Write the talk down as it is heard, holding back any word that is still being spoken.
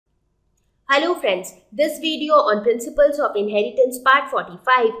Hello friends, this video on Principles of Inheritance Part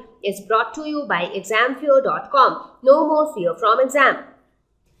 45 is brought to you by examfear.com. No more fear from exam.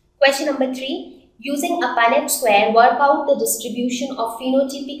 Question number 3. Using a Punnett Square, work out the distribution of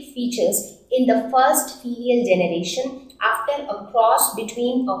phenotypic features in the first filial generation after a cross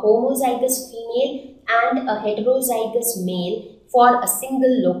between a homozygous female and a heterozygous male for a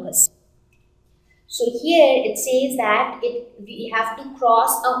single locus. So here it says that we have to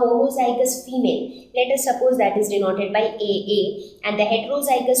cross a homozygous female. Let us suppose that is denoted by AA and the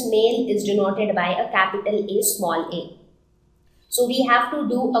heterozygous male is denoted by a capital A small a. So we have to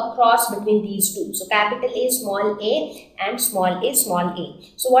do a cross between these two. So capital A small a and small a small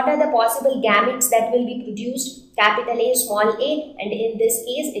a. So what are the possible gametes that will be produced? Capital A small a, and in this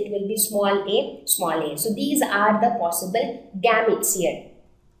case it will be small a small a. So these are the possible gametes here.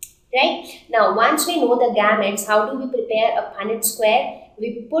 Right? Now, once we know the gametes, how do we prepare a Punnett square?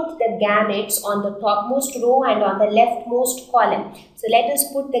 We put the gametes on the topmost row and on the leftmost column. So, let us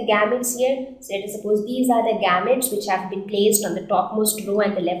put the gametes here. So, let us suppose these are the gametes which have been placed on the topmost row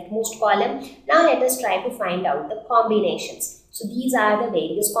and the leftmost column. Now, let us try to find out the combinations. So, these are the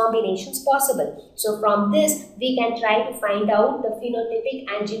various combinations possible. So, from this, we can try to find out the phenotypic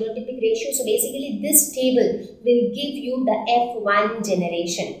and genotypic ratio. So, basically, this table will give you the F1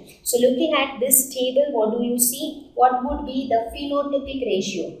 generation. So, looking at this table, what do you see? What would be the phenotypic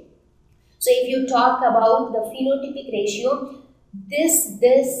ratio? So, if you talk about the phenotypic ratio, this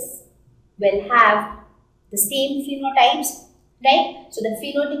will have the same phenotypes, right? So, the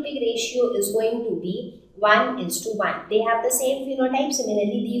phenotypic ratio is going to be 1:1. They have the same phenotype.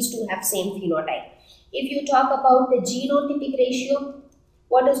 Similarly, these two have same phenotype. If you talk about the genotypic ratio,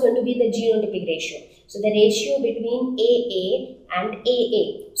 what is going to be the genotypic ratio? So, the ratio between AA and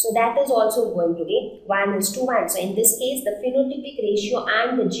AA. So, that is also going to be 1:1. So, in this case, the phenotypic ratio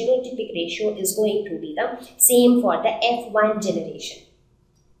and the genotypic ratio is going to be the same for the F1 generation.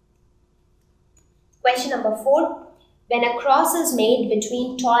 Question number 4. When a cross is made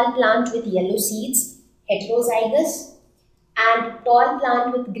between tall plant with yellow seeds, heterozygous, and tall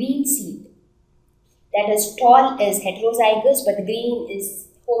plant with green seed, that is, tall is heterozygous but green is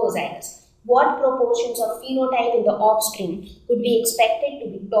homozygous, what proportions of phenotype in the offspring could be expected to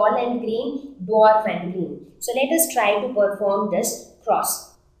be tall and green, dwarf and green? So let us try to perform this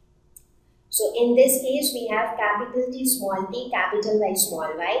cross. So in this case we have capital T small t, capital Y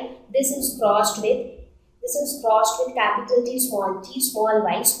small y. This is crossed with capital T small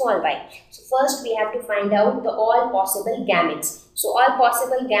y small y. So first we have to find out the all possible gametes. So all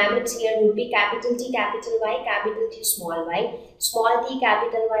possible gametes here would be capital T capital Y, capital T small t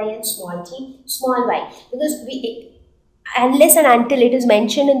capital Y and small t small y. Because unless and until it is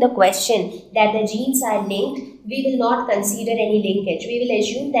mentioned in the question that the genes are linked, we will not consider any linkage. We will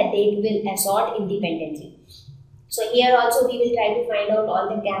assume that they will assort independently. So here also we will try to find out all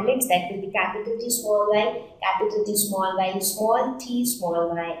the gametes, that will be capital T small y, capital T small y, small t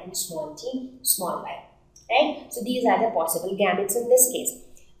small y and small t small y. Right? So these are the possible gametes in this case.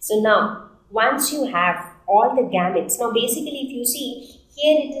 So now once you have all the gametes, now basically if you see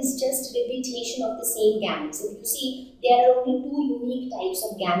here it is just repetition of the same gametes. If you see there are only two unique types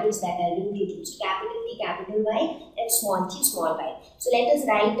of gametes that are introduced, capital T capital Y and small t small y. So let us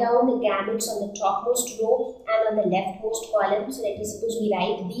write down the gametes on the topmost row and on the leftmost column. So let us suppose we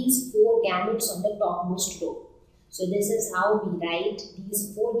write these 4 gametes on the topmost row. So this is how we write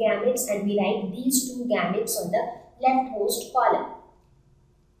these 4 gametes, and we write these 2 gametes on the leftmost column.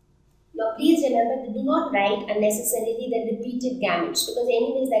 Now please remember to do not write unnecessarily the repeated gametes, because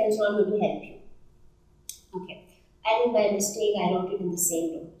anyways that is not going to help you. Okay, I think by mistake I wrote it in the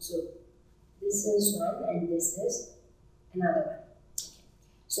same row. So this is one and this is another one. Okay.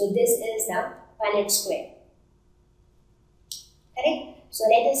 So this is the Punnett square. Correct? So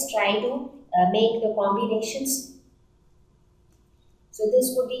let us try to make the combinations. So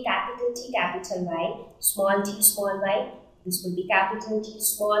this would be capital T capital Y, small t small y. This will be capital T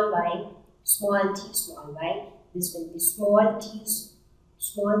small y, small t small y. This will be small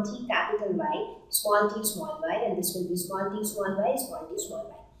t capital Y, small t small y, and this will be small t small y, small t small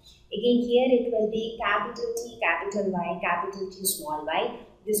y. Again here it will be capital T capital Y, capital T small y.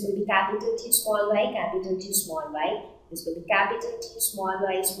 This will be capital T small y, capital T small y. This will be capital T small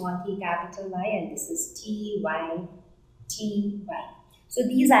y, small t capital Y, and this is TY, TY. So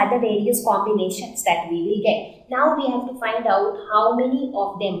these are the various combinations that we will get. Now we have to find out how many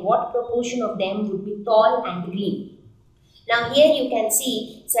of them, what proportion of them would be tall and green. Now here you can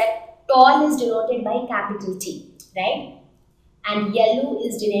see that tall is denoted by capital T, right? And yellow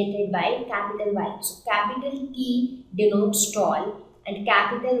is denoted by capital Y. So capital T denotes tall and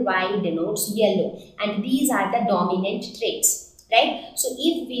capital Y denotes yellow, and these are the dominant traits, right? So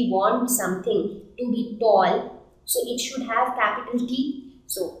if we want something to be tall, so it should have capital T.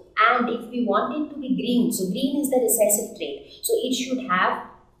 So, and if we want it to be green, so green is the recessive trait, so it should have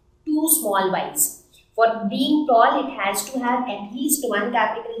 2 small y's. For being tall, it has to have at least 1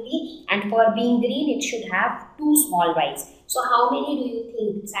 capital T, and for being green, it should have 2 small y's. So how many do you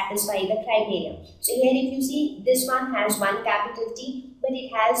think satisfy the criteria? So here if you see, this one has 1 capital T, but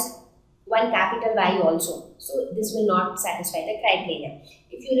it has 1 capital Y also. So this will not satisfy the criteria.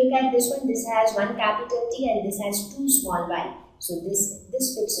 If you look at this one, this has 1 capital T and this has 2 small y. So this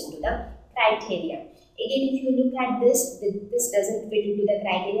fits into the criteria. Again, if you look at this doesn't fit into the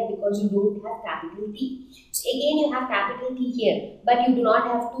criteria because you don't have capital T. So again, you have capital T here, but you do not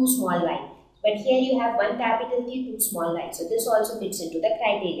have 2 small y. But here you have 1 capital T, 2 small y. So this also fits into the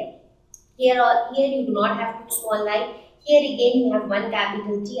criteria. Here you do not have 2 small y. Here again you have 1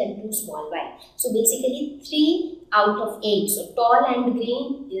 capital T and 2 small y. So basically 3 out of 8. So tall and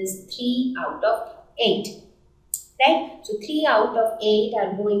green is 3 out of 8. Right? So 3 out of 8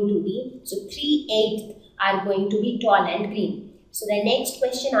 are going to be, so 3/8 are going to be tall and green. So the next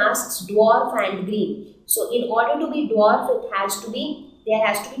question asks dwarf and green. So in order to be dwarf, there has to be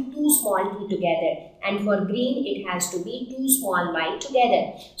 2 small t together, and for green it has to be 2 small y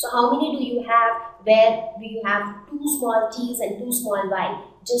together. So how many do you have where you have 2 small t's and 2 small y?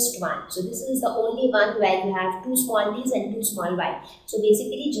 Just 1. So this is the only one where you have 2 small t's and 2 small y. So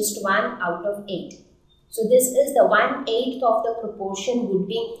basically just 1 out of 8. So this is the 1/8 of the proportion would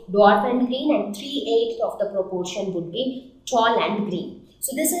be dwarf and green, and 3/8 of the proportion would be tall and green.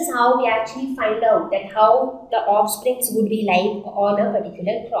 So this is how we actually find out that how the offsprings would be like on a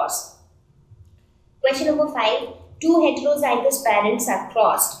particular cross. Question number 5. 2 heterozygous parents are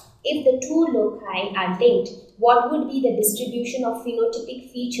crossed. If the 2 loci are linked, what would be the distribution of phenotypic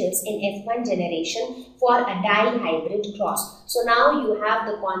features in F1 generation for a dihybrid cross? So now you have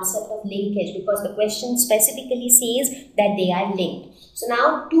the concept of linkage because the question specifically says that they are linked. So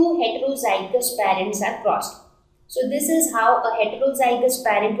now 2 heterozygous parents are crossed. So this is how a heterozygous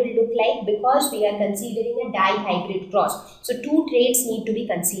parent will look like because we are considering a dihybrid cross. So 2 traits need to be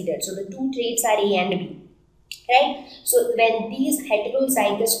considered. So the 2 traits are A and B. Right? So when these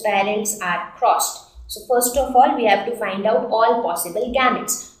heterozygous parents are crossed, so first of all we have to find out all possible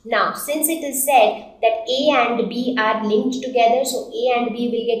gametes. Now since it is said that A and B are linked together, so A and B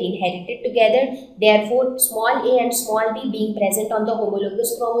will get inherited together. Therefore small a and small b being present on the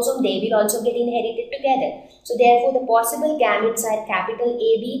homologous chromosome, they will also get inherited together. So therefore the possible gametes are capital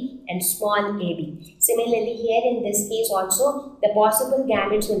AB and small ab. Similarly here in this case also the possible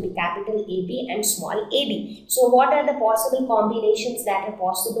gametes will be capital AB and small ab. So what are the possible combinations that are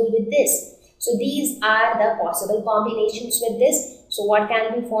possible with this? So these are the possible combinations with this. So what can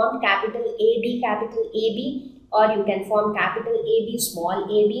be formed? Capital AB, or you can form capital AB, small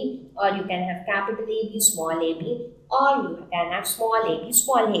ab, or you can have capital AB, small ab, or you can have small ab,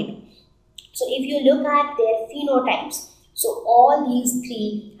 small ab. So if you look at their phenotypes, so all these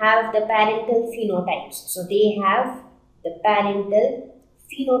 3 have the parental phenotypes. So they have the parental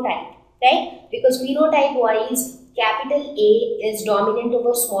phenotype, right? Because phenotype wise, capital A is dominant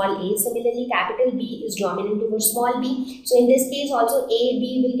over small a. Similarly, capital B is dominant over small b. So in this case also AB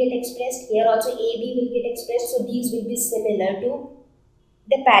will get expressed. Here also AB will get expressed. So these will be similar to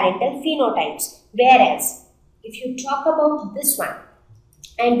the parental phenotypes. Whereas if you talk about this one,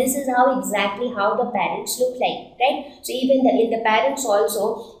 and this is how exactly how the parents look like, right? So even in the parents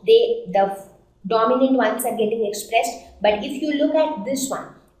also, the dominant ones are getting expressed. But if you look at this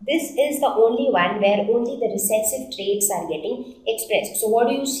one, this is the only one where only the recessive traits are getting expressed. So what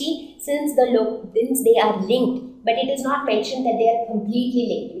do you see? Since they are linked, but it is not mentioned that they are completely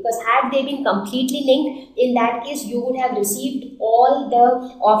linked, because had they been completely linked, in that case you would have received all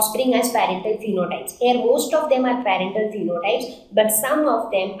the offspring as parental phenotypes. Here most of them are parental phenotypes, but some of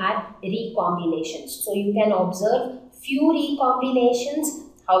them are recombinations. So you can observe few recombinations.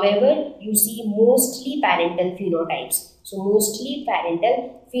 However, you see mostly parental phenotypes. So mostly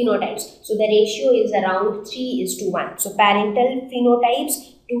parental phenotypes. So the ratio is around 3:1. So parental phenotypes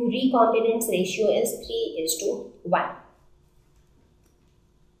to recombinants ratio is 3:1.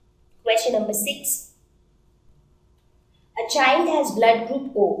 Question number 6. A child has blood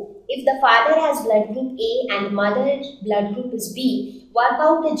group O. If the father has blood group A and mother's blood group is B, work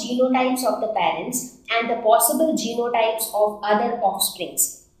out the genotypes of the parents and the possible genotypes of other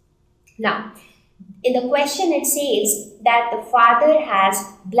offsprings. Now, in the question it says that the father has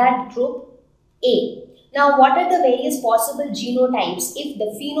blood group A. Now, what are the various possible genotypes? If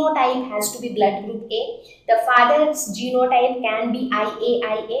the phenotype has to be blood group A, the father's genotype can be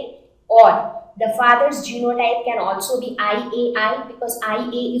IA, or the father's genotype can also be IAI, because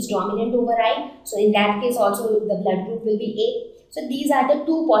IA is dominant over I. So, in that case also the blood group will be A. So, these are the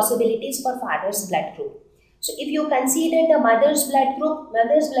two possibilities for father's blood group. So, if you consider the mother's blood group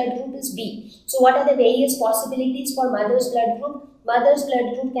is B. So, what are the various possibilities for mother's blood group? Mother's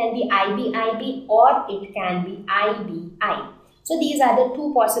blood group can be IB or it can be IBI. So, these are the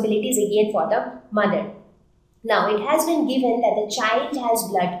two possibilities again for the mother. Now, it has been given that the child has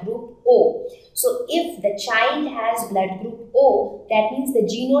blood group O. So, if the child has blood group O, that means the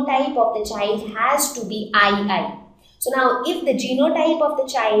genotype of the child has to be II. So, now if the genotype of the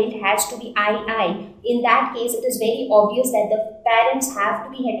child has to be II, in that case it is very obvious that the parents have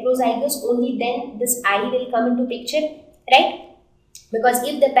to be heterozygous, only then this I will come into picture, right? Because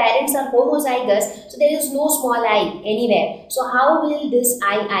if the parents are homozygous, so there is no small I anywhere. So, how will this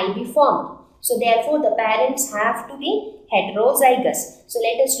II be formed? So, therefore, the parents have to be heterozygous. So,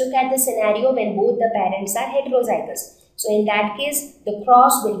 let us look at the scenario when both the parents are heterozygous. So, in that case, the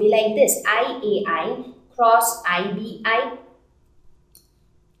cross will be like this, IAI cross IBI,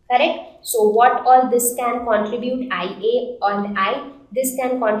 correct? So, what all this can contribute, IA and I, this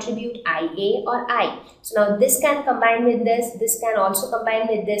can contribute IA or I. So, now this can combine with this can also combine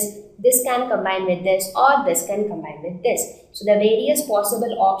with this can combine with this, or this can combine with this. So, the various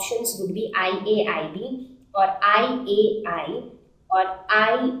possible options would be IAIB or IAI or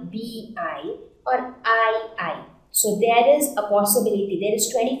IBI or II. So, there is a possibility, there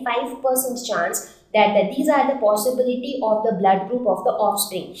is 25% chance that these are the possibility of the blood group of the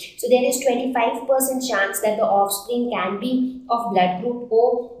offspring. So, there is 25% chance that the offspring can be of blood group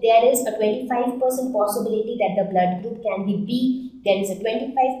O. There is a 25% possibility that the blood group can be B. There is a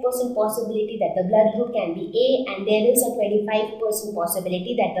 25% possibility that the blood group can be A, and there is a 25%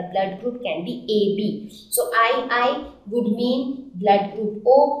 possibility that the blood group can be AB. So, II would mean blood group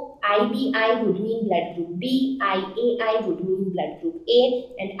O, IBI would mean blood group B, IAI would mean blood group A,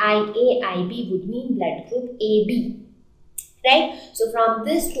 and IAIB would mean blood group AB. Right? So, from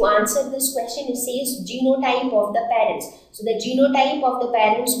this, to answer this question, it says genotype of the parents. So, the genotype of the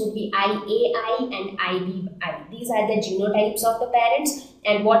parents would be IAI and IBI. These are the genotypes of the parents.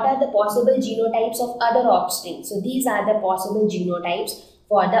 And what are the possible genotypes of other offspring? So, these are the possible genotypes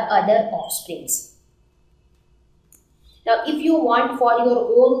for the other offsprings. Now, if you want for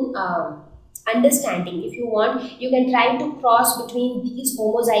your own understanding, if you want, you can try to cross between these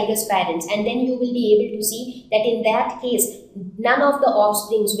homozygous parents, and then you will be able to see that in that case, none of the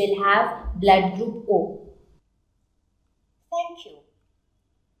offsprings will have blood group O. Thank you.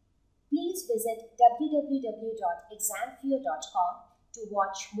 Please visit www.examfear.com to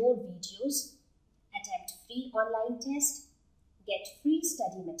watch more videos, attempt free online test, get free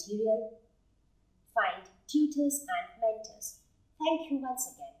study material, find tutors and mentors. Thank you once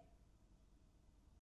again.